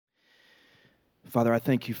Father, I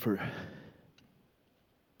thank you for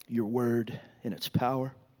your word and its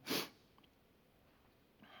power.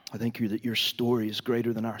 I thank you that your story is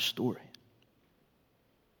greater than our story.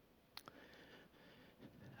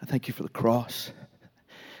 I thank you for the cross.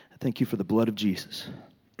 I thank you for the blood of Jesus,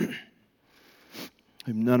 whom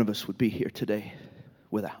none of us would be here today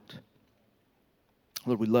without.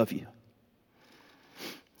 Lord, we love you.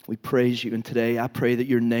 We praise you, and today I pray that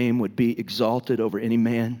your name would be exalted over any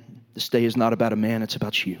man. This day is not about a man, it's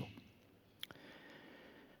about you.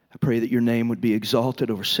 I pray that your name would be exalted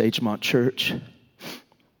over Sagemont Church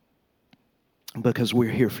because we're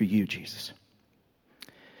here for you, Jesus.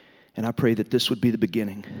 And I pray that this would be the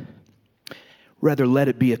beginning. Rather, let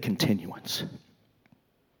it be a continuance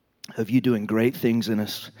of you doing great things in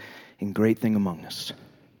us and great thing among us,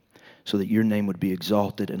 so that your name would be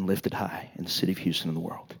exalted and lifted high in the city of Houston and the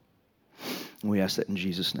world. And we ask that in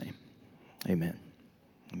Jesus' name. Amen.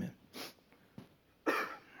 Amen.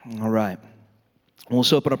 All right. Well,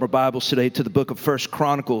 let's open up our Bibles today to the book of 1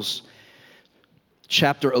 Chronicles,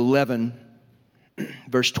 chapter 11,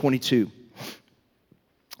 verse 22.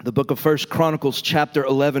 The book of 1 Chronicles, chapter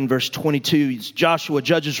 11, verse 22. It's Joshua,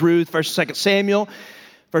 Judges, Ruth, 1st, 2nd Samuel,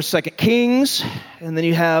 1st, 2nd Kings, and then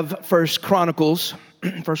you have 1 Chronicles,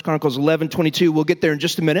 1 Chronicles 11, 22. We'll get there in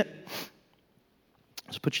just a minute.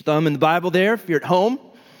 So put your thumb in the Bible there if you're at home,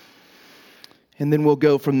 and then we'll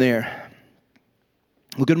go from there.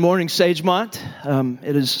 Well, good morning, Sagemont.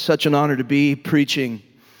 It is such an honor to be preaching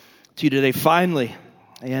to you today, finally,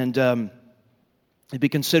 and to be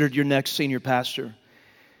considered your next senior pastor.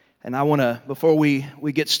 And I want to, before we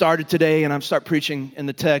get started today and I start preaching in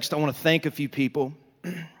the text, I want to thank a few people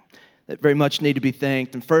that very much need to be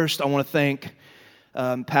thanked. And first, I want to thank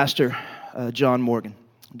Pastor John Morgan,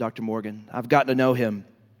 Dr. Morgan. I've gotten to know him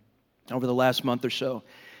over the last month or so,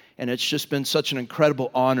 and it's just been such an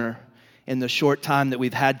incredible honor in the short time that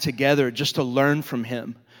we've had together just to learn from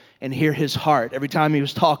him and hear his heart. Every time he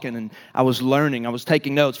was talking and I was learning, I was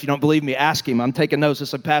taking notes. If you don't believe me, ask him. I'm taking notes. I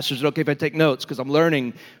said, Pastor, is it okay if I take notes? Because I'm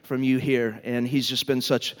learning from you here. And he's just been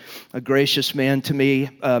such a gracious man to me.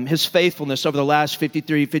 His faithfulness over the last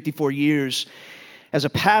 53, 54 years as a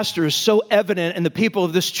pastor is so evident in the people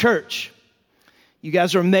of this church. You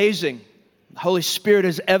guys are amazing. The Holy Spirit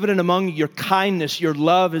is evident among you. Your kindness, your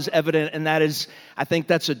love is evident. And that is, I think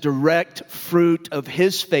that's a direct fruit of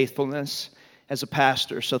his faithfulness as a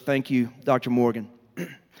pastor. So thank you, Dr. Morgan. I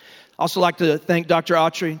also like to thank Dr.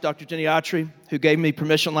 Autry, Dr. Denny Autry, who gave me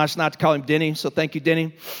permission last night to call him Denny. So thank you,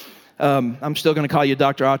 Denny. I'm still going to call you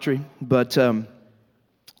Dr. Autry, but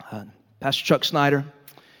Pastor Chuck Snyder,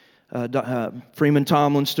 Freeman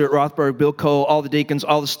Tomlin, Stuart Rothberg, Bill Cole, all the deacons,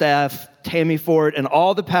 all the staff, Tammy Ford, and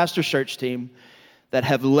all the pastor search team that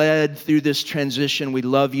have led through this transition. We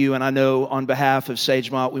love you, and I know on behalf of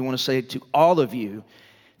Sagemont, we want to say to all of you,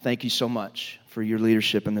 thank you so much for your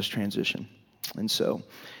leadership in this transition. And so,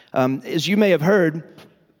 as you may have heard,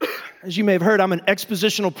 I'm an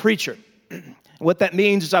expositional preacher. What that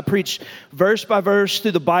means is I preach verse by verse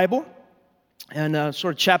through the Bible, and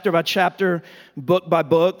sort of chapter by chapter, book by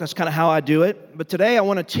book. That's kind of how I do it. But today I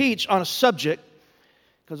want to teach on a subject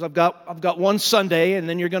because I've got one Sunday, and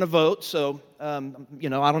then you're going to vote. So I don't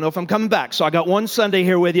know if I'm coming back. So I got one Sunday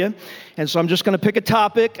here with you, and so I'm just going to pick a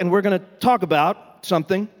topic, and we're going to talk about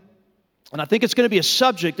something. And I think it's going to be a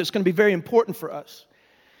subject that's going to be very important for us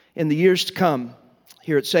in the years to come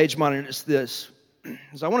here at Sagemont, and it's this.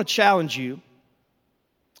 Is I want to challenge you,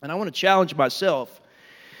 and I want to challenge myself,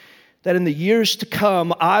 that in the years to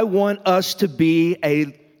come, I want us to be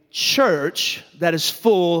a church that is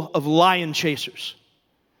full of lion chasers.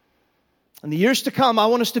 In the years to come, I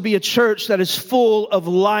want us to be a church that is full of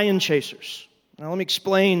lion chasers. Now, let me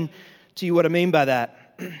explain to you what I mean by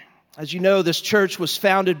that. As you know, this church was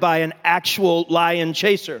founded by an actual lion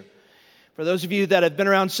chaser. For those of you that have been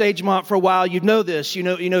around Sagemont for a while, you know this. You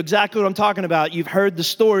know exactly what I'm talking about. You've heard the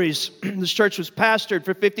stories. This church was pastored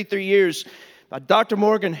for 53 years by Dr.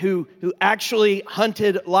 Morgan, who actually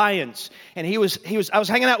hunted lions. And I was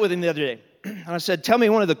hanging out with him the other day. And I said, tell me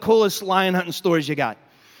one of the coolest lion hunting stories you got.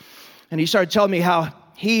 And he started telling me how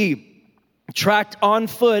he tracked on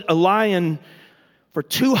foot a lion for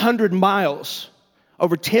 200 miles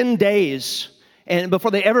over 10 days, and before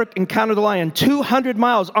they ever encountered the lion, 200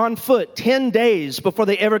 miles on foot, 10 days before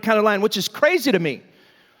they ever encountered the lion, which is crazy to me.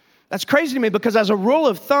 That's crazy to me because as a rule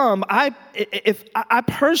of thumb, I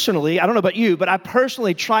personally, I don't know about you, but I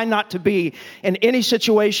personally try not to be in any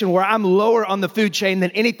situation where I'm lower on the food chain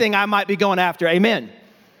than anything I might be going after. Amen.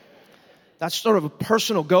 That's sort of a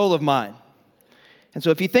personal goal of mine. And so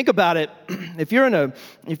if you think about it, if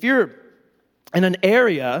you're in an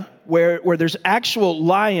area where there's actual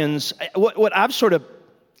lions. What I've sort of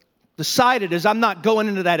decided is I'm not going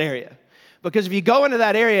into that area. Because if you go into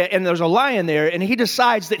that area and there's a lion there and he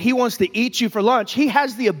decides that he wants to eat you for lunch, he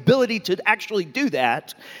has the ability to actually do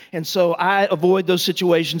that. And so I avoid those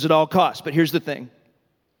situations at all costs. But here's the thing.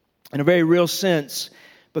 In a very real sense,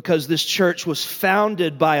 because this church was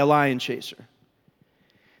founded by a lion chaser,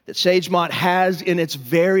 that Sagemont has in its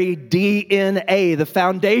very DNA, the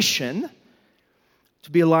foundation to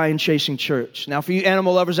be a lion-chasing church. Now, for you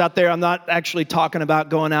animal lovers out there, I'm not actually talking about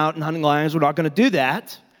going out and hunting lions. We're not going to do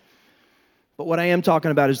that. But what I am talking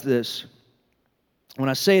about is this. When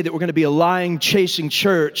I say that we're going to be a lion-chasing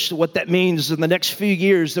church, what that means is in the next few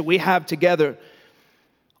years that we have together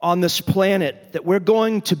on this planet, that we're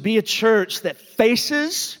going to be a church that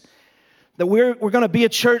faces, that we're going to be a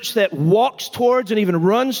church that walks towards and even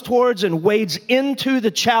runs towards and wades into the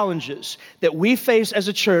challenges that we face as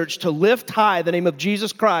a church to lift high the name of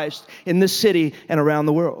Jesus Christ in this city and around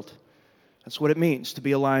the world. That's what it means to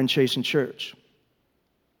be a lion-chasing church.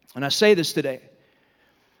 And I say this today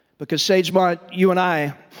because Sagemont, you and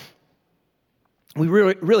I, we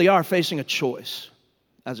really are facing a choice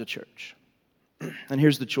as a church. And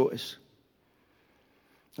here's the choice.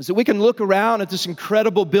 Is that we can look around at this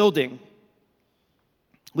incredible building.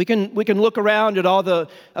 We can look around at all the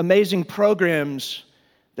amazing programs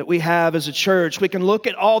that we have as a church. We can look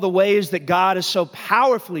at all the ways that God has so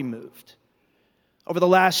powerfully moved over the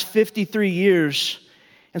last 53 years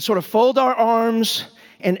and sort of fold our arms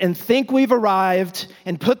and think we've arrived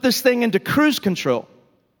and put this thing into cruise control.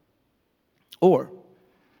 Or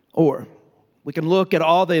we can look at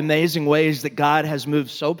all the amazing ways that God has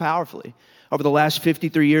moved so powerfully over the last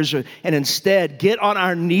 53 years and instead get on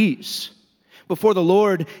our knees before the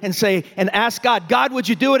Lord and say, and ask God, God, would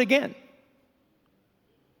you do it again?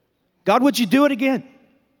 God, would you do it again?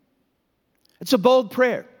 It's a bold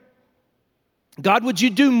prayer. God, would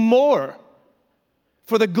you do more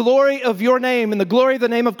for the glory of your name and the glory of the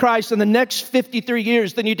name of Christ in the next 53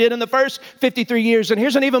 years than you did in the first 53 years? And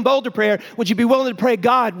here's an even bolder prayer. Would you be willing to pray,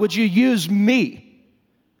 God, would you use me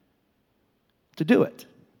to do it?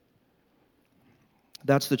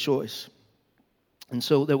 That's the choice. And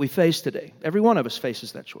so that we face today. Every one of us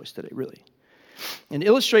faces that choice today, really. And to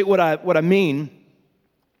illustrate what I mean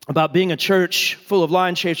about being a church full of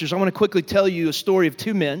lion chasers, I want to quickly tell you a story of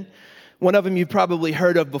two men. One of them you've probably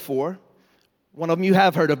heard of before. One of them you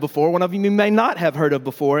have heard of before. One of them you may not have heard of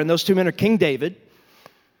before. And those two men are King David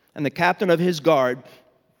and the captain of his guard,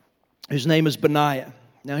 whose name is Benaiah.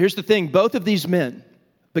 Now, here's the thing. Both of these men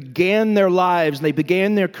began their lives and they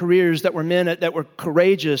began their careers that were men that were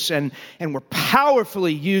courageous and were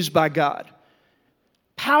powerfully used by God.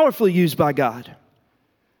 Powerfully used by God.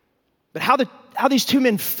 But how these two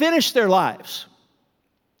men finished their lives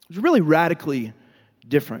was really radically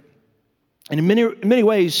different. And in many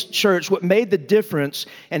ways, church, what made the difference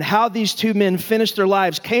and how these two men finished their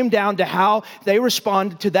lives came down to how they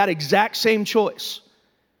responded to that exact same choice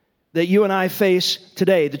that you and I face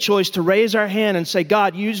today. The choice to raise our hand and say,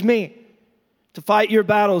 God, use me to fight your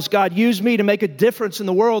battles. God, use me to make a difference in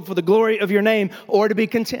the world for the glory of your name, or to be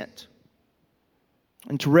content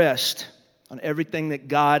and to rest on everything that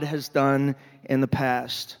God has done in the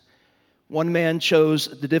past. One man chose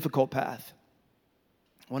the difficult path.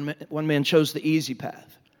 One man chose the easy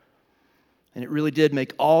path. And it really did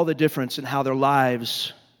make all the difference in how their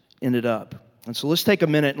lives ended up. And so let's take a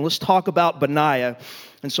minute and let's talk about Benaiah.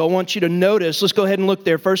 And so I want you to notice, let's go ahead and look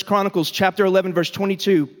there. 1 Chronicles chapter 11, verse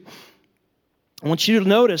 22. I want you to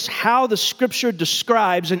notice how the scripture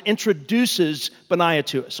describes and introduces Benaiah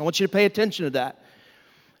to us. I want you to pay attention to that.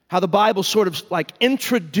 How the Bible sort of like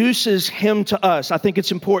introduces him to us. I think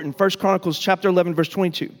it's important. 1 Chronicles chapter 11, verse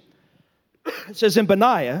 22. It says, and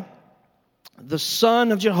Benaiah, the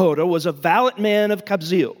son of Jehoiada, was a valiant man of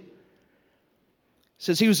Kabzeel. It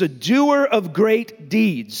says he was a doer of great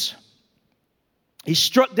deeds. He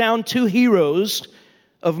struck down 2 heroes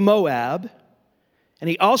of Moab, and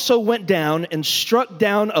he also went down and struck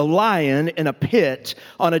down a lion in a pit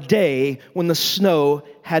on a day when the snow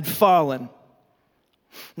had fallen.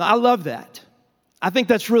 Now, I love that. I think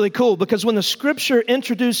that's really cool because when the scripture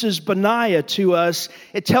introduces Benaiah to us,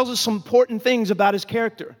 it tells us some important things about his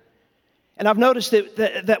character. And I've noticed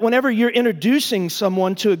that whenever you're introducing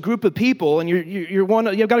someone to a group of people, and you've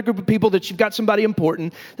got a group of people that you've got somebody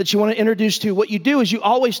important that you want to introduce to, what you do is you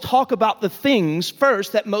always talk about the things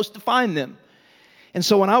first that most define them. And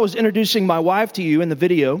so when I was introducing my wife to you in the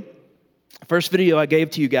video, first video I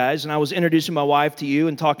gave to you guys, and I was introducing my wife to you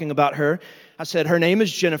and talking about her, I said, her name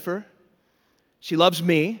is Jennifer. She loves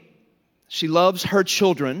me. She loves her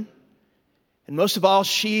children. And most of all,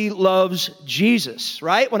 she loves Jesus,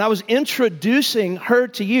 right? When I was introducing her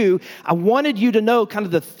to you, I wanted you to know kind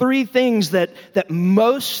of the three things that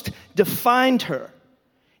most defined her.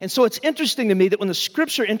 And so it's interesting to me that when the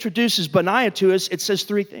scripture introduces Benaiah to us, it says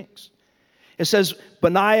three things. It says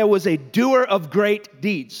Benaiah was a doer of great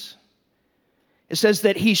deeds. It says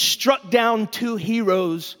that he struck down 2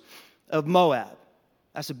 heroes of Moab.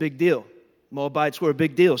 That's a big deal. Moabites were a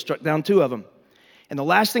big deal, struck down 2 of them. And the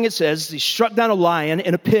last thing it says is he struck down a lion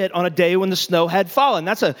in a pit on a day when the snow had fallen.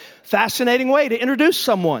 That's a fascinating way to introduce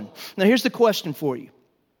someone. Now here's the question for you.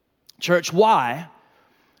 Church, why,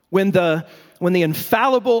 when the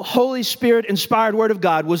infallible, Holy Spirit-inspired Word of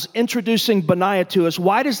God was introducing Benaiah to us,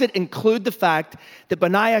 why does it include the fact that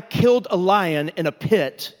Benaiah killed a lion in a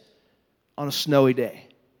pit on a snowy day?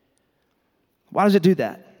 Why does it do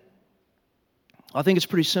that? I think it's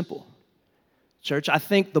pretty simple. Church, I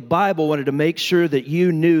think the Bible wanted to make sure that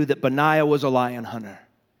you knew that Benaiah was a lion hunter.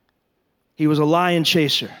 He was a lion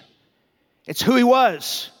chaser. It's who he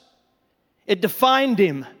was. It defined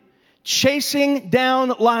him. Chasing down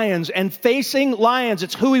lions and facing lions.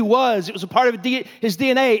 It's who he was. It was a part of his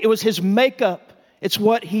DNA. It was his makeup. It's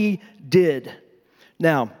what he did.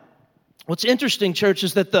 Now, what's interesting, church,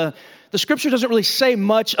 is that the scripture doesn't really say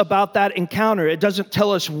much about that encounter. It doesn't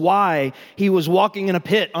tell us why he was walking in a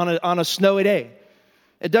pit on a snowy day.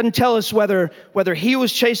 It doesn't tell us whether he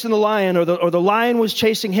was chasing the lion or the lion was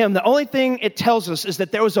chasing him. The only thing it tells us is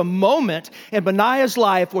that there was a moment in Benaiah's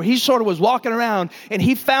life where he sort of was walking around and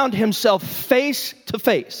he found himself face to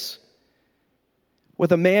face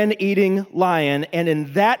with a man-eating lion. And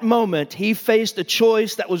in that moment, he faced a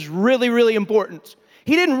choice that was really, really important.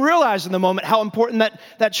 He didn't realize in the moment how important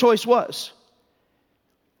that choice was.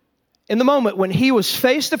 In the moment when he was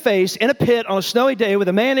face to face in a pit on a snowy day with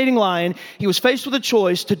a man-eating lion, he was faced with a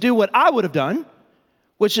choice to do what I would have done,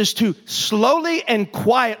 which is to slowly and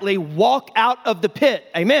quietly walk out of the pit.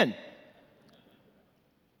 Amen.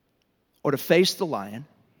 Or to face the lion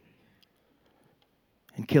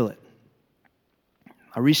and kill it.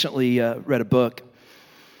 I recently read a book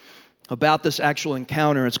about this actual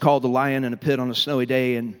encounter. It's called The Lion in a Pit on a Snowy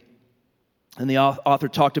Day, and the author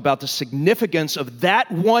talked about the significance of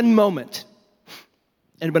that one moment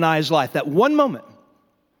in Benaiah's life, that one moment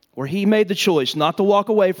where he made the choice not to walk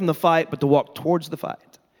away from the fight, but to walk towards the fight.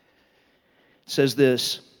 It says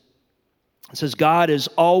this. It says, God is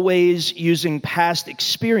always using past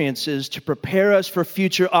experiences to prepare us for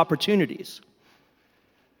future opportunities.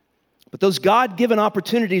 But those God-given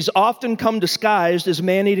opportunities often come disguised as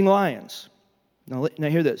man-eating lions. Now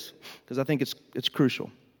hear this, because I think it's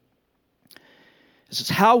crucial. This is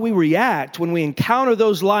how we react when we encounter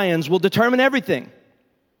those lions will determine everything.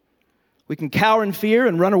 We can cower in fear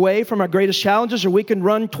and run away from our greatest challenges, or we can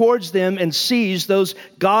run towards them and seize those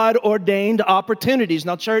God-ordained opportunities.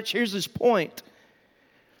 Now, church, here's this point.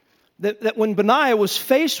 That when Benaiah was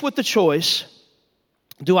faced with the choice,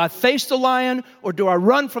 do I face the lion or do I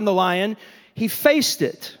run from the lion? He faced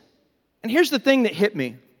it. And here's the thing that hit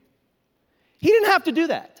me. He didn't have to do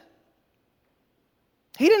that.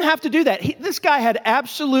 He didn't have to do that. This guy had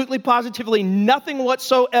absolutely, positively nothing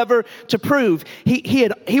whatsoever to prove.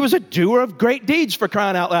 He was a doer of great deeds, for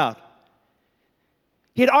crying out loud.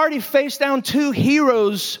 He had already faced down 2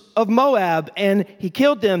 heroes of Moab and he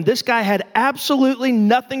killed them. This guy had absolutely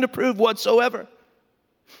nothing to prove whatsoever.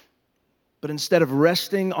 But instead of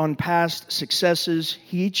resting on past successes,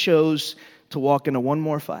 he chose to walk into one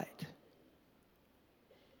more fight,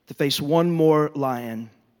 to face one more lion,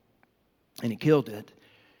 and he killed it.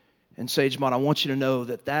 And Sagemont, I want you to know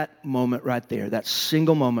that moment right there, that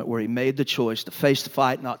single moment where he made the choice to face the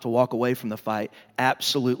fight, not to walk away from the fight,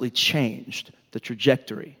 absolutely changed the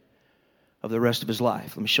trajectory of the rest of his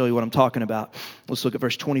life. Let me show you what I'm talking about. Let's look at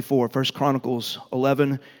verse 24, 1 Chronicles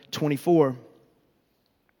 11:24.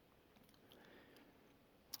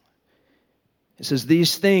 It says,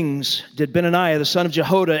 these things did Benaiah, the son of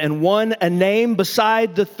Jehoiada, and won a name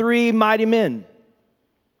beside the 3 mighty men.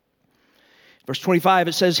 Verse 25,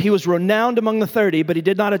 it says, he was renowned among the 30, but he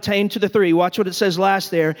did not attain to the 3. Watch what it says last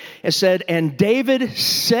there. It said, and David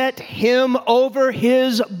set him over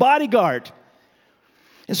his bodyguard.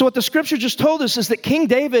 And so what the scripture just told us is that King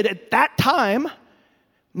David at that time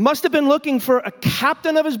must have been looking for a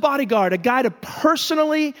captain of his bodyguard, a guy to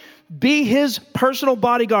personally be his personal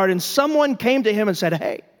bodyguard. And someone came to him and said,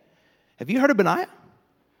 hey, have you heard of Benaiah?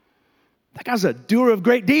 That guy's a doer of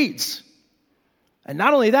great deeds. And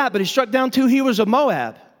not only that, but he struck down 2 heroes of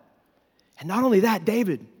Moab. And not only that,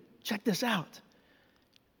 David, check this out.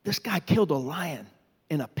 This guy killed a lion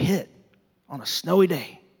in a pit on a snowy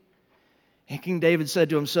day. And King David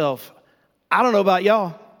said to himself, I don't know about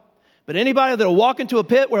y'all, But anybody that'll walk into a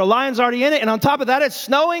pit where a lion's already in it, and on top of that, it's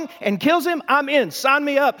snowing and kills him, I'm in. Sign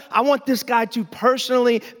me up. I want this guy to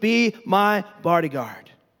personally be my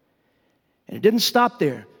bodyguard. And it didn't stop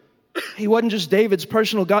there. He wasn't just David's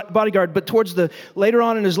personal bodyguard, but later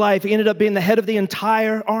on in his life, he ended up being the head of the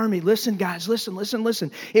entire army. Listen, guys,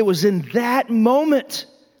 listen. It was in that moment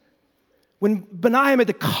when Benaiah made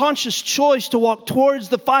the conscious choice to walk towards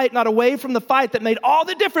the fight, not away from the fight, that made all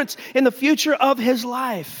the difference in the future of his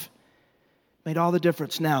life. Made all the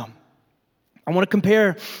difference. Now, I want to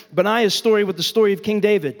compare Benaiah's story with the story of King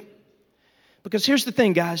David. Because here's the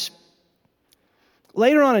thing, guys.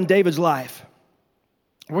 Later on in David's life,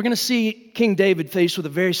 we're going to see King David faced with a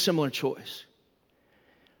very similar choice.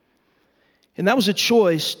 And that was a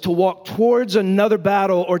choice to walk towards another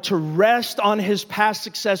battle or to rest on his past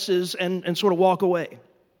successes and sort of walk away.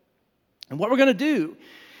 And what we're going to do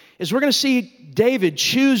is we're going to see David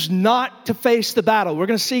choose not to face the battle. We're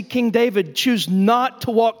going to see King David choose not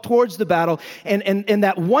to walk towards the battle. And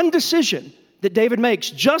that one decision that David makes,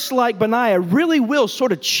 just like Benaiah, really will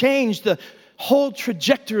sort of change the whole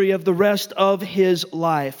trajectory of the rest of his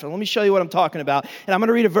life. And let me show you what I'm talking about. And I'm going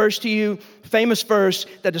to read a verse to you, famous verse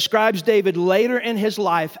that describes David later in his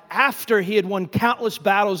life after he had won countless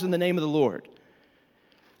battles in the name of the Lord.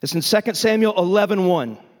 It's in 2 Samuel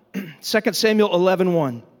 11:1. 2 Samuel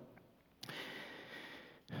 11:1.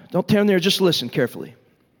 Don't turn there, just listen carefully.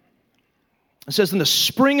 It says, in the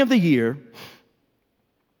spring of the year,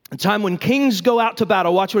 a time when kings go out to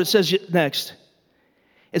battle, watch what it says next.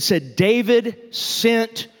 It said, David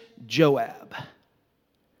sent Joab.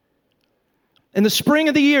 In the spring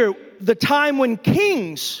of the year, the time when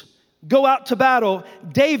kings go out to battle,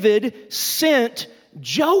 David sent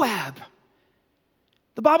Joab.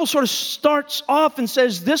 The Bible sort of starts off and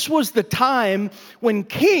says this was the time when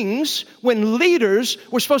kings, when leaders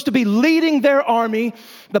were supposed to be leading their army,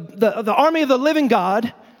 the army of the living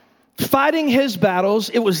God, fighting his battles.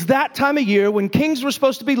 It was that time of year when kings were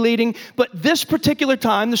supposed to be leading, but this particular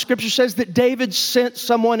time, the scripture says that David sent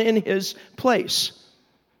someone in his place.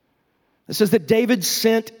 It says that David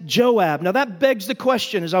sent Joab. Now that begs the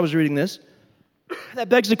question, as I was reading this, that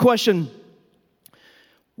begs the question,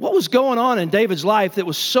 what was going on in David's life that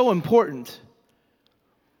was so important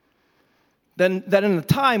that in a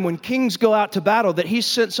time when kings go out to battle, that he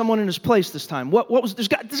sent someone in his place this time? There's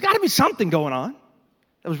got to be something going on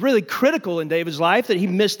that was really critical in David's life that he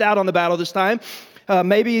missed out on the battle this time.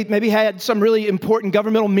 Maybe he had some really important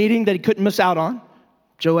governmental meeting that he couldn't miss out on.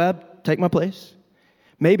 Joab, take my place.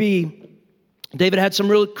 Maybe David had some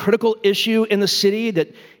real critical issue in the city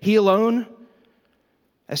that he alone,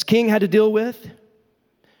 as king, had to deal with.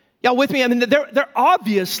 Y'all with me? I mean, there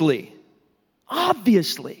obviously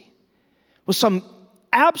was some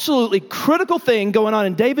absolutely critical thing going on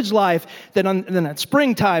in David's life that in that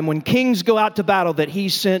springtime when kings go out to battle that he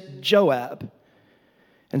sent Joab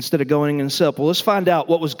instead of going himself. Well, let's find out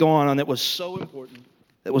what was going on that was so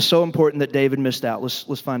important that David missed out.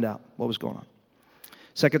 Let's find out what was going on.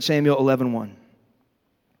 2 Samuel 11:1.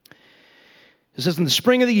 It says, in the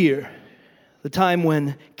spring of the year, the time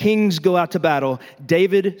when kings go out to battle,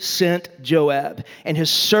 David sent Joab and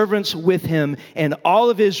his servants with him and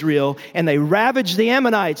all of Israel, and they ravaged the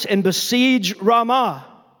Ammonites and besieged Ramah.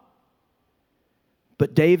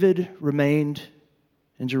 But David remained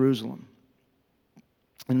in Jerusalem.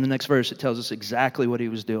 In the next verse, it tells us exactly what he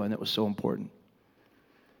was doing that was so important.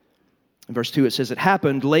 In verse 2, it says, it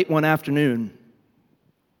happened late one afternoon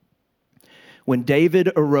when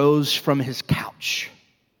David arose from his couch.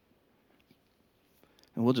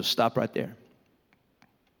 And we'll just stop right there.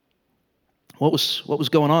 What was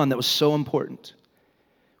going on that was so important?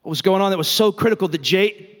 What was going on that was so critical that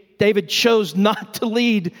David chose not to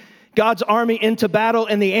lead God's army into battle?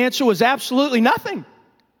 And the answer was absolutely nothing.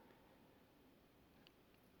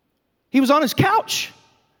 He was on his couch.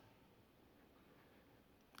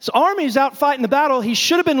 His army is out fighting the battle. He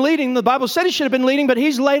should have been leading. The Bible said he should have been leading, but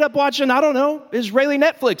he's laid up watching, I don't know, Israeli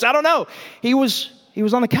Netflix. I don't know. He was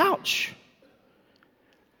on the couch.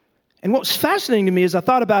 And what was fascinating to me as I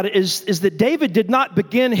thought about it is that David did not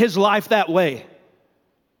begin his life that way.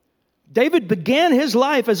 David began his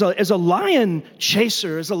life as a lion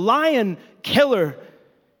chaser, as a lion killer.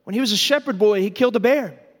 When he was a shepherd boy, he killed a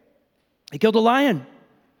bear. He killed a lion.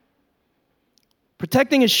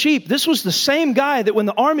 Protecting his sheep. This was the same guy that when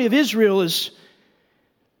the army of Israel is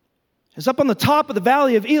up on the top of the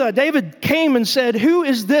valley of Elah, David came and said, who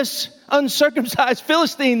is this uncircumcised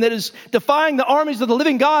Philistine that is defying the armies of the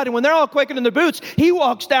living God? And when they're all quaking in their boots, he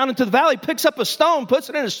walks down into the valley, picks up a stone, puts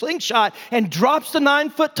it in a slingshot, and drops the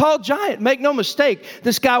 9-foot tall giant. Make no mistake,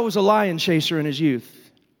 this guy was a lion chaser in his youth.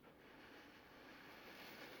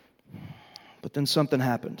 But then something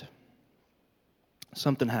happened.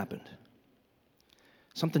 Something happened.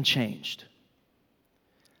 Something changed.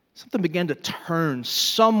 Something began to turn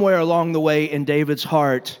somewhere along the way in David's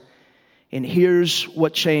heart. And here's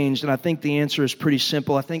what changed. And I think the answer is pretty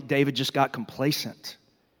simple. I think David just got complacent.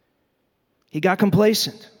 He got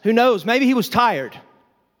complacent. Who knows? Maybe he was tired.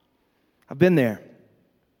 I've been there.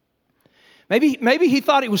 Maybe he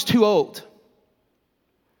thought he was too old.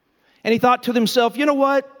 And he thought to himself, you know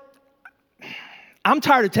what? I'm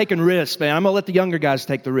tired of taking risks, man. I'm going to let the younger guys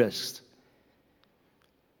take the risks.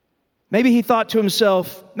 Maybe he thought to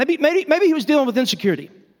himself, maybe he was dealing with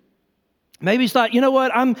insecurity. Maybe he thought, you know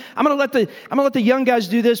what? I'm going to let the young guys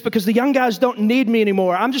do this because the young guys don't need me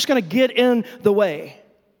anymore. I'm just going to get in the way.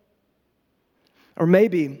 Or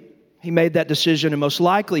maybe he made that decision, and most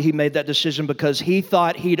likely he made that decision because he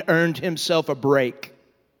thought he'd earned himself a break.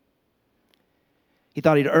 He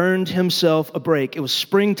thought he'd earned himself a break. It was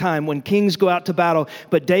springtime when kings go out to battle,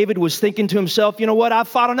 but David was thinking to himself, you know what? I've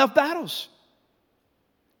fought enough battles.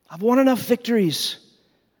 I've won enough victories.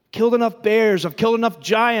 Killed enough bears. I've killed enough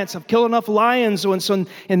giants. I've killed enough lions. So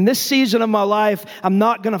in this season of my life, I'm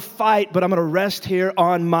not going to fight, but I'm going to rest here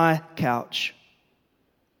on my couch.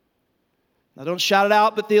 Now, don't shout it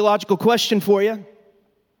out, but theological question for you.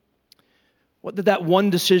 What did that one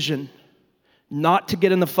decision, not to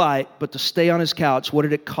get in the fight, but to stay on his couch, what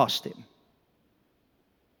did it cost him?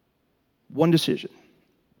 One decision.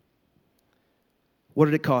 What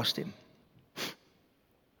did it cost him?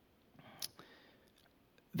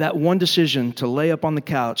 That one decision to lay up on the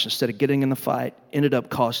couch instead of getting in the fight ended up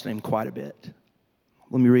costing him quite a bit.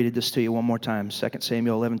 Let me read this to you one more time, 2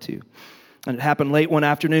 Samuel 11:2. And it happened late one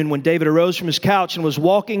afternoon when David arose from his couch and was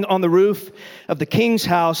walking on the roof of the king's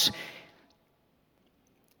house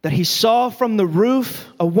that he saw from the roof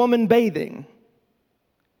a woman bathing.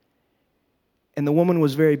 And the woman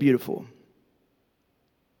was very beautiful.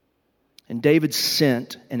 And David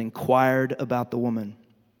sent and inquired about the woman.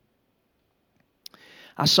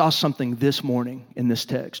 I saw something this morning in this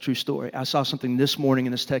text, true story. I saw something this morning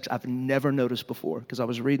in this text I've never noticed before because I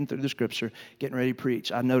was reading through the scripture, getting ready to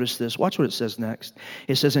preach. I noticed this. Watch what it says next.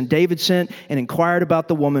 It says, and David sent and inquired about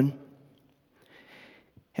the woman.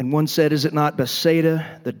 And one said, is it not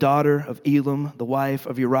Bathsheba, the daughter of Elam, the wife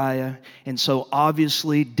of Uriah? And so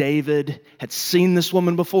obviously David had seen this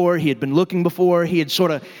woman before. He had been looking before. He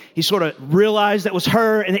sort of realized that was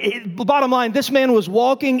her. And bottom line, this man was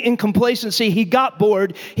walking in complacency. He got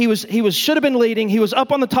bored. He should have been leading. He was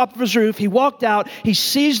up on the top of his roof. He walked out. He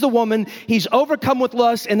sees the woman. He's overcome with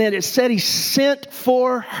lust. And then it said he sent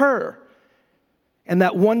for her. And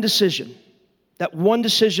that one decision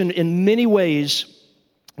in many ways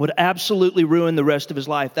would absolutely ruin the rest of his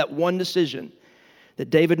life. That one decision that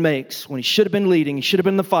David makes when he should have been leading, he should have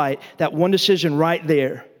been in the fight, that one decision right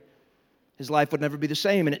there, his life would never be the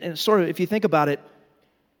same. And sort of, if you think about it,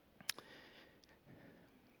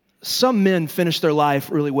 some men finish their life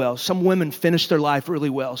really well. Some women finish their life really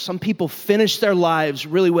well. Some people finish their lives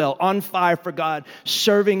really well, on fire for God,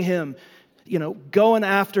 serving Him, going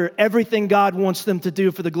after everything God wants them to do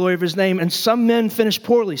for the glory of His name. And some men finish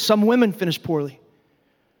poorly. Some women finish poorly.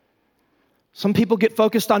 Some people get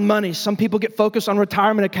focused on money. Some people get focused on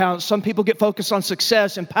retirement accounts. Some people get focused on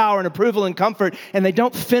success and power and approval and comfort, and they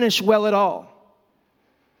don't finish well at all.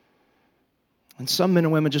 And some men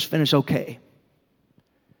and women just finish okay.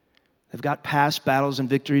 They've got past battles and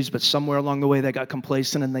victories, but somewhere along the way they got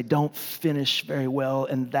complacent and they don't finish very well.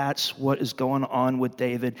 And that's what is going on with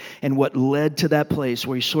David. And what led to that place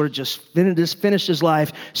where he sort of just finished his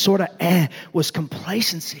life, was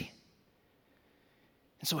complacency.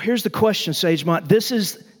 And so here's the question, Sagemont. This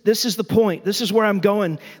is the point. This is where I'm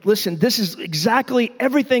going. Listen, this is exactly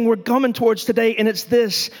everything we're coming towards today, and it's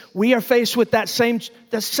this. We are faced with that same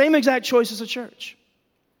exact choice as a church.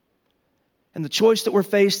 And the choice that we're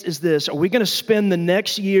faced is this. Are we going to spend the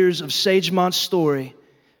next years of Sagemont's story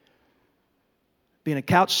being a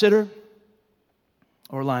couch sitter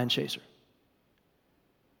or a lion chaser?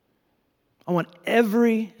 I want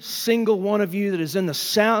every single one of you that is in the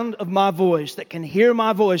sound of my voice, that can hear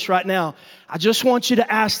my voice right now, I just want you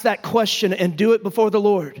to ask that question and do it before the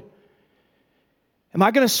Lord. Am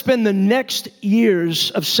I going to spend the next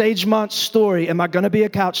years of Sagemont's story, am I going to be a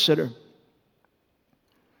couch sitter?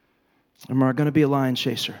 Or am I going to be a lion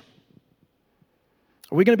chaser?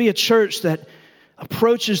 Are we going to be a church that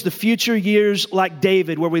approaches the future years like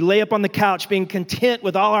David, where we lay up on the couch being content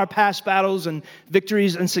with all our past battles and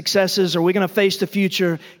victories and successes? Or are we going to face the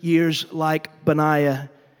future years like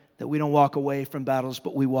Benaiah, that we don't walk away from battles,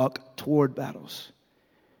 but we walk toward battles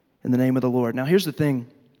in the name of the Lord? Now, here's the thing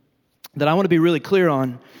that I want to be really clear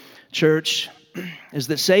on, church. is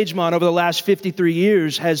that Sagemont over the last 53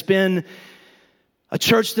 years has been a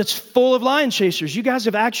church that's full of lion chasers. You guys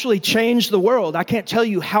have actually changed the world. I can't tell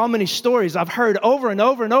you how many stories I've heard over and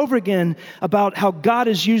over and over again about how God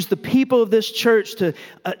has used the people of this church to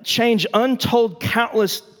change untold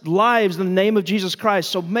countless lives in the name of Jesus Christ.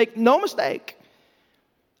 So make no mistake,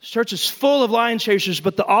 this church is full of lion chasers,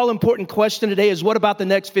 but the all-important question today is, what about the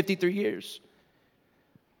next 53 years?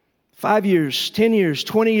 5 years, 10 years,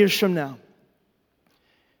 20 years from now?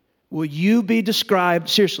 Will you be described,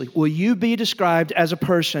 seriously, will you be described as a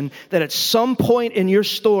person that at some point in your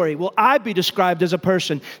story, will I be described as a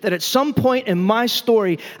person that at some point in my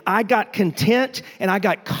story, I got content and I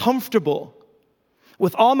got comfortable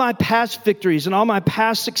with all my past victories and all my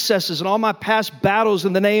past successes and all my past battles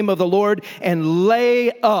in the name of the Lord and lay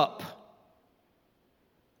up?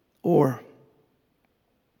 Or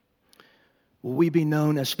will we be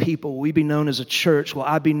known as people? Will we be known as a church? Will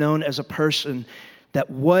I be known as a person that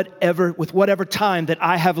with whatever time that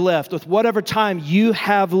I have left, with whatever time you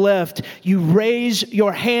have left, you raise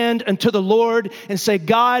your hand unto the Lord and say,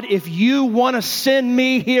 God, if you want to send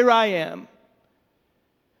me, here I am.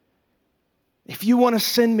 If you want to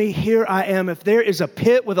send me, here I am. If there is a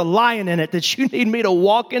pit with a lion in it that you need me to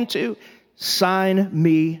walk into, sign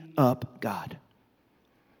me up, God.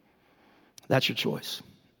 That's your choice.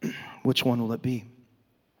 Which one will it be?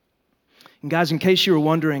 And guys, in case you were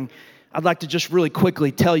wondering, I'd like to just really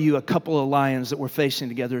quickly tell you a couple of lions that we're facing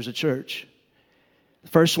together as a church. The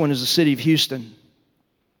first one is the city of Houston.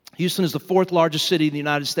 Houston is the fourth largest city in the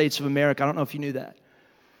United States of America. I don't know if you knew that.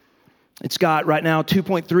 It's got right now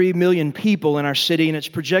 2.3 million people in our city, and it's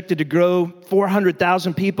projected to grow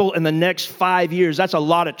 400,000 people in the next 5 years. That's a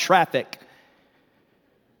lot of traffic.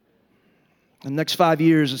 In the next 5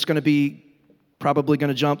 years, it's going to be probably going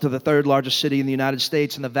to jump to the third largest city in the United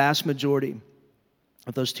States, and the vast majority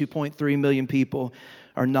of those 2.3 million people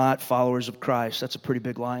are not followers of Christ. That's a pretty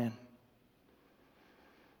big lion.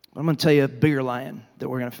 I'm going to tell you a bigger lion that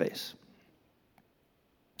we're going to face,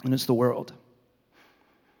 and it's the world.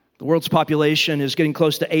 The world's population is getting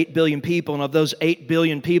close to 8 billion people, and of those 8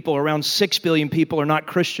 billion people, around 6 billion people are not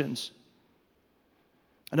Christians.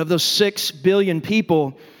 And of those 6 billion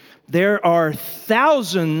people, there are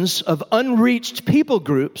thousands of unreached people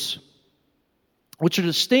groups, which are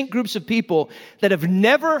distinct groups of people that have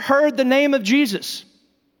never heard the name of Jesus,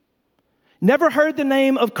 never heard the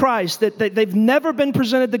name of Christ, that they've never been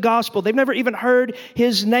presented the gospel. They've never even heard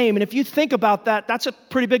his name. And if you think about that, that's a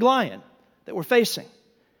pretty big lion that we're facing.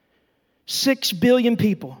 6 billion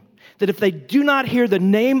people that if they do not hear the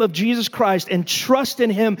name of Jesus Christ and trust in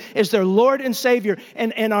him as their Lord and Savior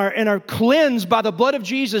and are cleansed by the blood of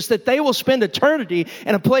Jesus, that they will spend eternity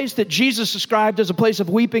in a place that Jesus described as a place of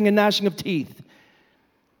weeping and gnashing of teeth.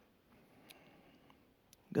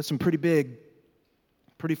 Got some pretty big,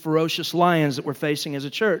 pretty ferocious lions that we're facing as a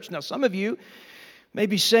church. Now, some of you may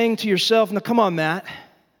be saying to yourself, now come on, Matt,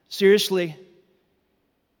 seriously,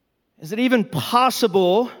 is it even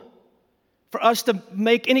possible for us to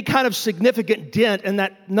make any kind of significant dent in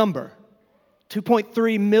that number?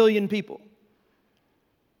 2.3 million people.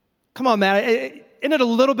 Come on, Matt, isn't it a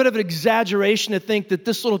little bit of an exaggeration to think that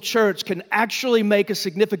this little church can actually make a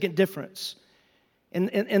significant difference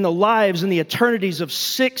in the lives and the eternities of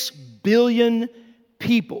 6 billion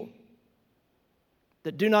people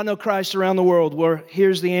that do not know Christ around the world? Well,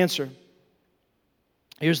 here's the answer.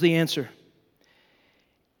 Here's the answer.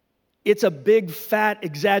 It's a big, fat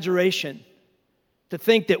exaggeration to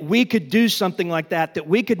think that we could do something like that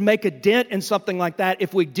we could make a dent in something like that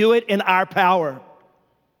if we do it in our power.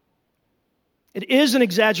 It is an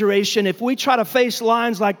exaggeration if we try to face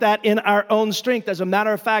lions like that in our own strength. As a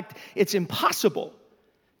matter of fact, it's impossible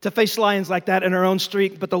to face lions like that in our own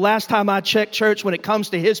strength. But the last time I checked, church, when it comes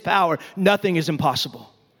to his power, nothing is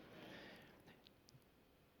impossible.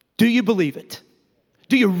 Do you believe it?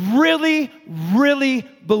 Do you really, really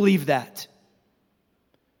believe that?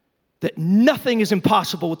 That nothing is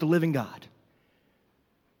impossible with the living God?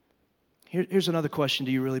 Here's another question.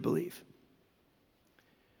 Do you really believe?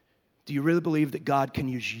 Do you really believe that God can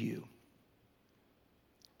use you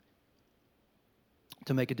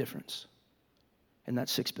to make a difference in that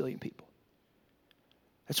 6 billion people?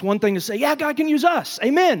 It's one thing to say, yeah, God can use us.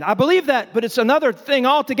 Amen. I believe that. But it's another thing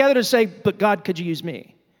altogether to say, but God, could you use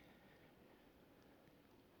me?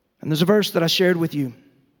 And there's a verse that I shared with you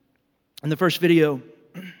in the first video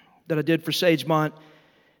that I did for Sagemont.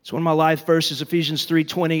 It's one of my life verses, Ephesians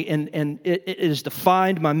 3:20, and it has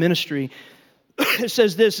defined my ministry. It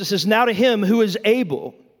says this, it says, now to him who is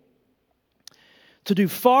able to do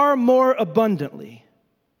far more abundantly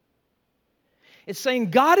It's saying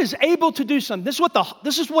God is able to do something. This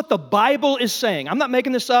is what the Bible is saying. I'm not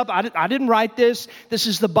making this up. I didn't write this. This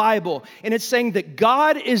is the Bible. And it's saying that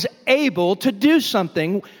God is able to do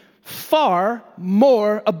something far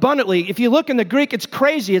more abundantly. If you look in the Greek, it's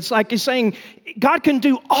crazy. It's like he's saying God can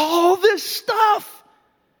do all this stuff.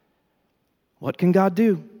 What can God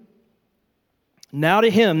do? Now to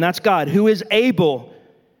him, that's God, who is able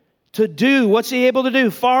to do, what's he able to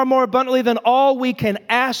do? Far more abundantly than all we can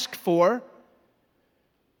ask for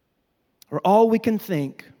or all we can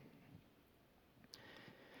think.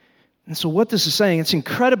 And so what this is saying, it's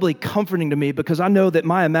incredibly comforting to me because I know that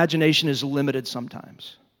my imagination is limited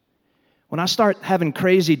sometimes. When I start having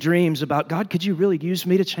crazy dreams about, God, could you really use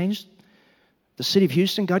me to change the city of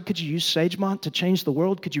Houston? God, could you use Sagemont to change the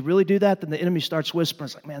world? Could you really do that? Then the enemy starts whispering.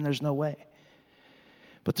 It's like, man, there's no way.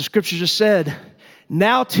 But the scripture just said,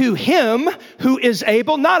 now to him who is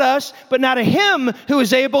able, not us, but now to him who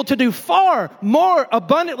is able to do far more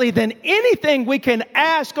abundantly than anything we can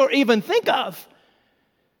ask or even think of.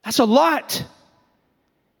 That's a lot.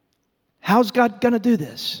 How's God going to do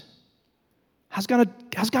this? How's God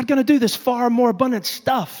going to do this far more abundant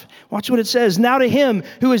stuff? Watch what it says. Now to him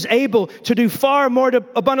who is able to do far more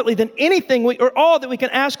abundantly than anything or all that we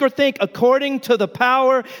can ask or think, according to the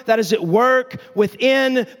power that is at work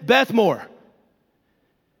within Bethmore.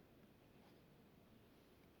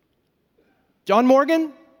 John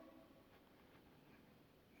Morgan,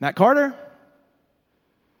 Matt Carter,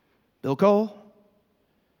 Bill Cole,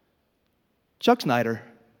 Chuck Snyder,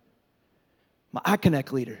 my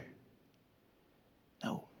iConnect leader.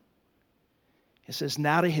 No. It says,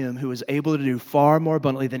 now to him who is able to do far more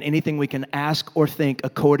abundantly than anything we can ask or think,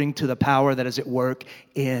 according to the power that is at work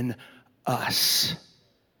in us.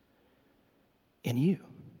 In you.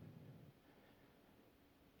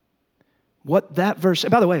 What that verse,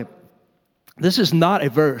 by the way, this is not a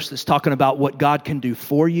verse that's talking about what God can do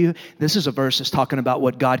for you. This is a verse that's talking about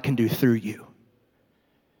what God can do through you.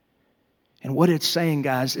 And what it's saying,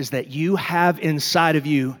 guys, is that you have inside of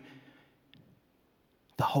you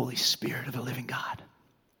the Holy Spirit of the living God.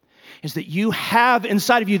 Is that you have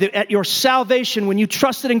inside of you that at your salvation, when you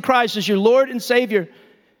trusted in Christ as your Lord and Savior,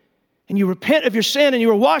 and you repent of your sin and you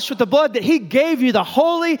were washed with the blood, that he gave you the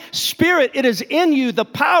Holy Spirit. It is in you. The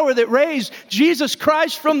power that raised Jesus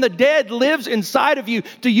Christ from the dead lives inside of you.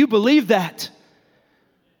 Do you believe that?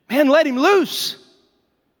 Man, let him loose.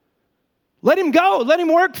 Let him go. Let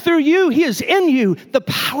him work through you. He is in you. The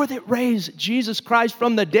power that raised Jesus Christ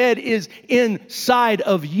from the dead is inside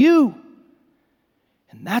of you.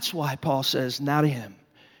 And that's why Paul says, now to him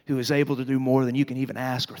who is able to do more than you can even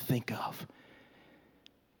ask or think of,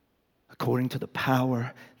 according to the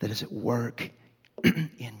power that is at work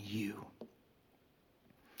in you.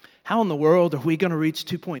 How in the world are we going to reach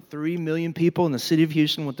 2.3 million people in the city of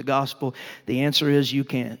Houston with the gospel? The answer is you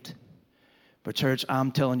can't. But church,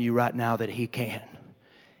 I'm telling you right now that he can.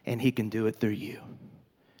 And he can do it through you.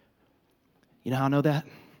 You know how I know that?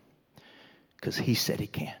 Because he said he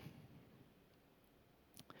can.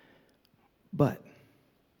 But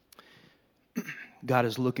God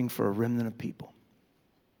is looking for a remnant of people.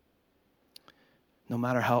 No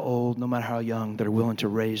matter how old, no matter how young, that are willing to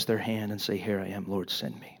raise their hand and say, here I am, Lord,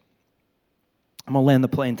 send me. I'm going to land the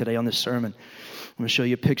plane today on this sermon. I'm going to show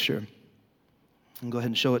you a picture. I'll go ahead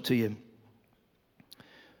and show it to you.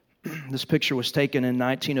 This picture was taken in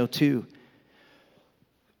 1902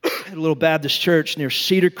 at a little Baptist church near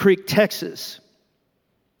Cedar Creek, Texas,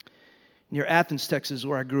 near Athens, Texas,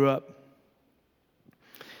 where I grew up.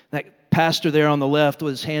 That pastor there on the left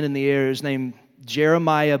with his hand in the air is named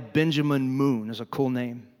Jeremiah Benjamin Moon. Is a cool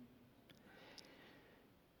name.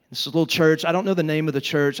 This is a little church. I don't know the name of the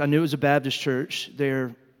church. I knew it was a Baptist church.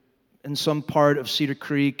 They're in some part of Cedar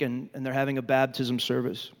Creek, and they're having a baptism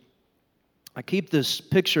service. I keep this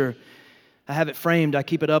picture, I have it framed, I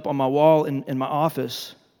keep it up on my wall in my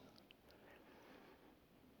office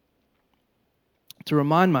to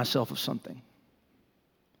remind myself of something.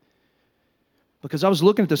 Because I was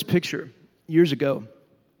looking at this picture years ago,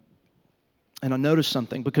 and I noticed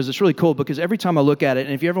something, because it's really cool, because every time I look at it,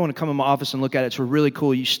 and if you ever want to come in my office and look at it, it's really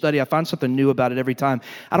cool. You study, I find something new about it every time.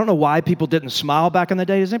 I don't know why people didn't smile back in the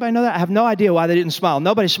day. Does anybody know that? I have no idea why they didn't smile.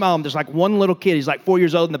 Nobody smiled. There's like one little kid. He's like 4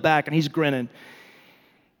 years old in the back, and he's grinning.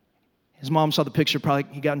 His mom saw the picture, probably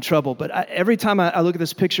he got in trouble. But every time I look at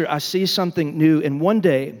this picture, I see something new. And one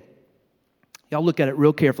day, y'all look at it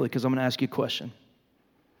real carefully, because I'm going to ask you a question.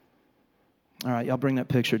 All right, y'all bring that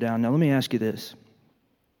picture down. Now, let me ask you this.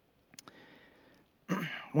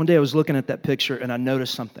 One day I was looking at that picture and I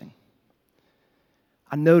noticed something.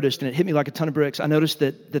 I noticed, and it hit me like a ton of bricks, I noticed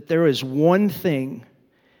that there is one thing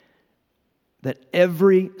that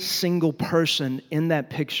every single person in that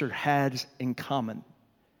picture has in common.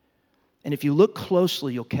 And if you look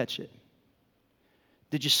closely, you'll catch it.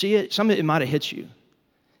 Did you see it? Some of it might have hit you.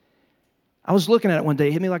 I was looking at it one day.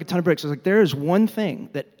 It hit me like a ton of bricks. I was like, there is one thing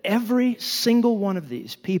that every single one of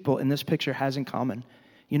these people in this picture has in common.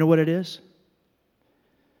 You know what it is?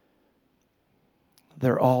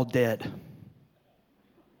 They're all dead.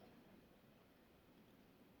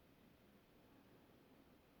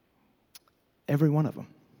 Every one of them.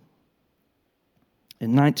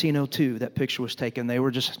 In 1902, that picture was taken. They were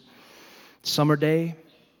just summer day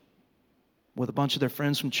with a bunch of their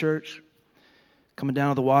friends from church, coming down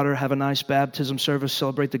to the water, have a nice baptism service,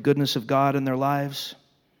 celebrate the goodness of God in their lives.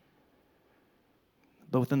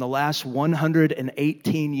 But within the last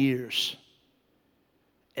 118 years,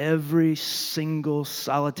 every single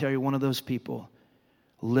solitary one of those people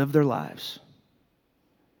lived their lives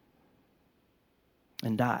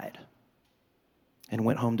and died and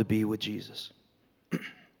went home to be with Jesus.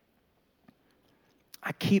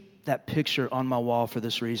 I keep that picture on my wall for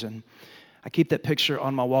this reason. I keep that picture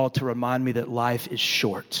on my wall to remind me that life is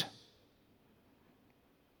short.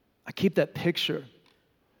 I keep that picture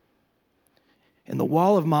in the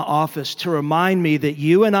wall of my office to remind me that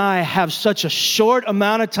you and I have such a short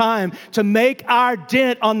amount of time to make our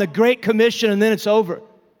dent on the Great Commission, and then it's over.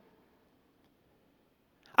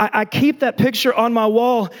 I keep that picture on my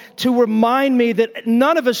wall to remind me that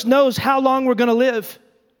none of us knows how long we're going to live.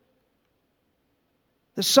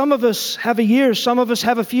 That some of us have a year, some of us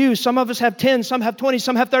have a few, some of us have 10, some have 20,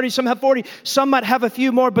 some have 30, some have 40, some might have a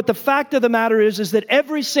few more. But the fact of the matter is that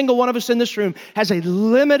every single one of us in this room has a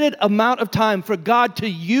limited amount of time for God to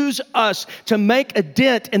use us to make a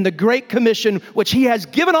dent in the Great Commission, which He has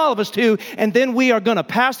given all of us to. And then we are going to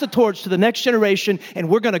pass the torch to the next generation, and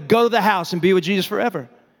we're going to go to the house and be with Jesus forever.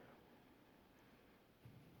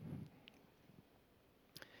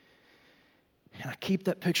 And I keep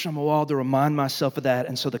that picture on my wall to remind myself of that.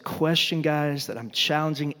 And so the question, guys, that I'm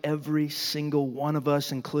challenging every single one of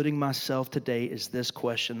us, including myself today, is this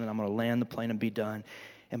question, and I'm going to land the plane and be done.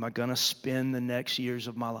 Am I going to spend the next years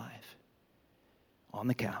of my life on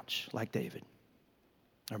the couch like David?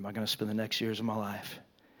 Or am I going to spend the next years of my life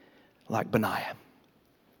like Benaiah,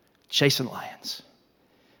 chasing lions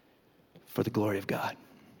for the glory of God?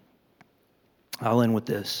 I'll end with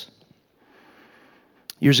this.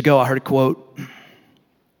 Years ago, I heard a quote,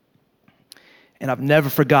 and I've never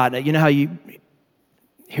forgotten it. You know how you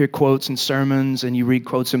hear quotes in sermons and you read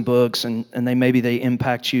quotes in books, and maybe they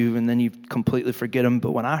impact you, and then you completely forget them.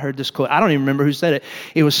 But when I heard this quote, I don't even remember who said it.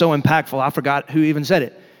 It was so impactful, I forgot who even said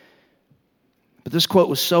it. But this quote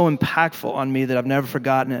was so impactful on me that I've never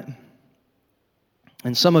forgotten it.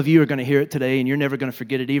 And some of you are going to hear it today, and you're never going to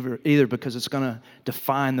forget it either because it's going to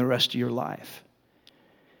define the rest of your life.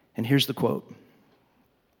 And here's the quote.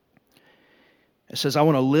 It says, I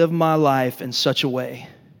want to live my life in such a way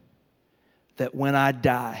that when I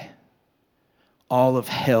die, all of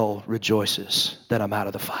hell rejoices that I'm out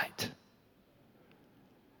of the fight.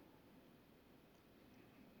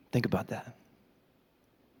 Think about that.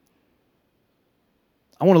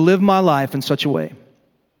 I want to live my life in such a way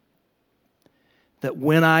that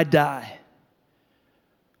when I die,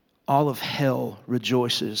 all of hell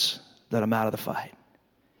rejoices that I'm out of the fight.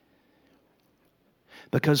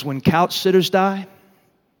 Because when couch sitters die,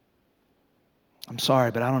 I'm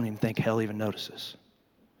sorry, but I don't even think hell even notices.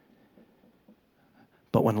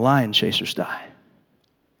 But when lion chasers die,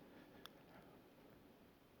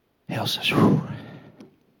 hell says, whew.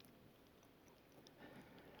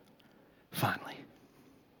 Finally.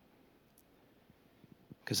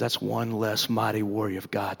 Because that's one less mighty warrior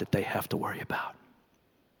of God that they have to worry about.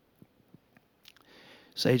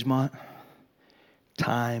 Sagemont,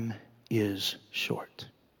 time is short.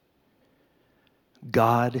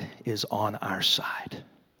 God is on our side,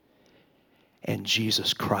 and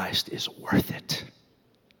Jesus Christ is worth it.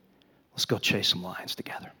 Let's go chase some lions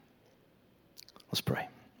together. Let's pray.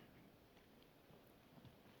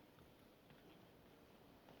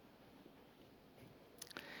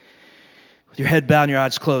 With your head bowed and your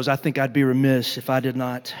eyes closed, I think I'd be remiss if I did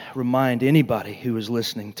not remind anybody who is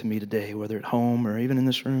listening to me today, whether at home or even in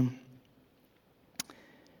this room,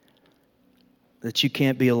 that you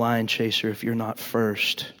can't be a lion chaser if you're not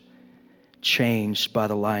first changed by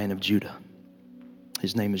the Lion of Judah.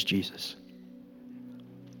 His name is Jesus.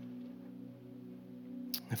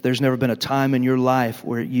 If there's never been a time in your life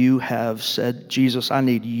where you have said, Jesus, I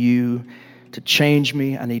need you to change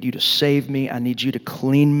me. I need you to save me. I need you to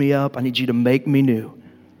clean me up. I need you to make me new.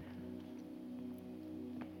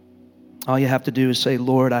 All you have to do is say,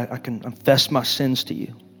 Lord, I can confess my sins to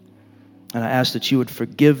you. And I ask that you would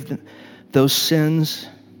forgive those sins,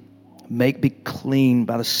 make me clean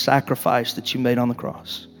by the sacrifice that you made on the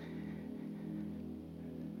cross.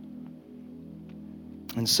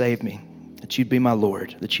 And save me, that you'd be my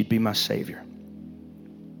Lord, that you'd be my Savior.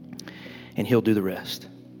 And he'll do the rest.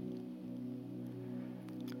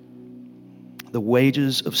 The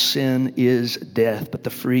wages of sin is death, but the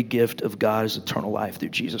free gift of God is eternal life through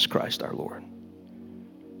Jesus Christ our Lord.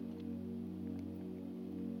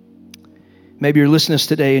 Maybe you're listening to this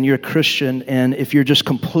today and you're a Christian, and if you're just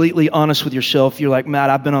completely honest with yourself, you're like, Matt,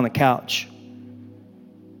 I've been on the couch.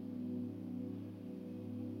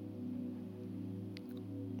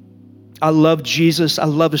 I love Jesus, I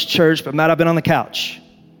love his church, but Matt, I've been on the couch.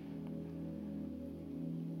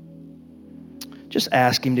 Just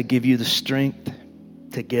ask him to give you the strength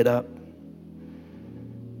to get up.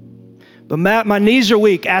 But Matt, my knees are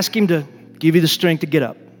weak. Ask him to give you the strength to get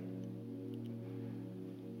up.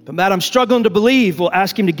 But Matt, I'm struggling to believe. Well,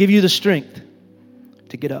 ask him to give you the strength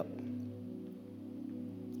to get up.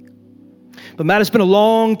 But Matt, it's been a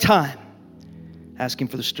long time. Ask him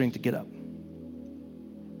for the strength to get up.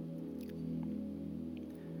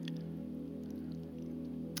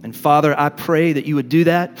 And Father, I pray that you would do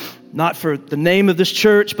that, not for the name of this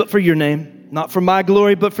church, but for your name. Not for my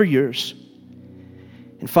glory, but for yours.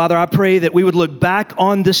 And Father, I pray that we would look back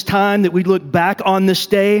on this time, that we'd look back on this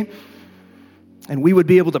day, and we would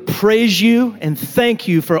be able to praise you and thank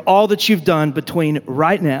you for all that you've done between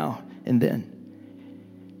right now and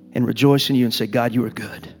then. And rejoice in you and say, God, you are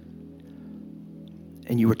good.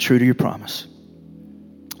 And you are true to your promise.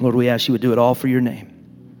 Lord, we ask you would do it all for your name.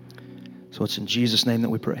 So it's in Jesus' name that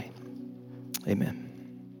we pray. Amen.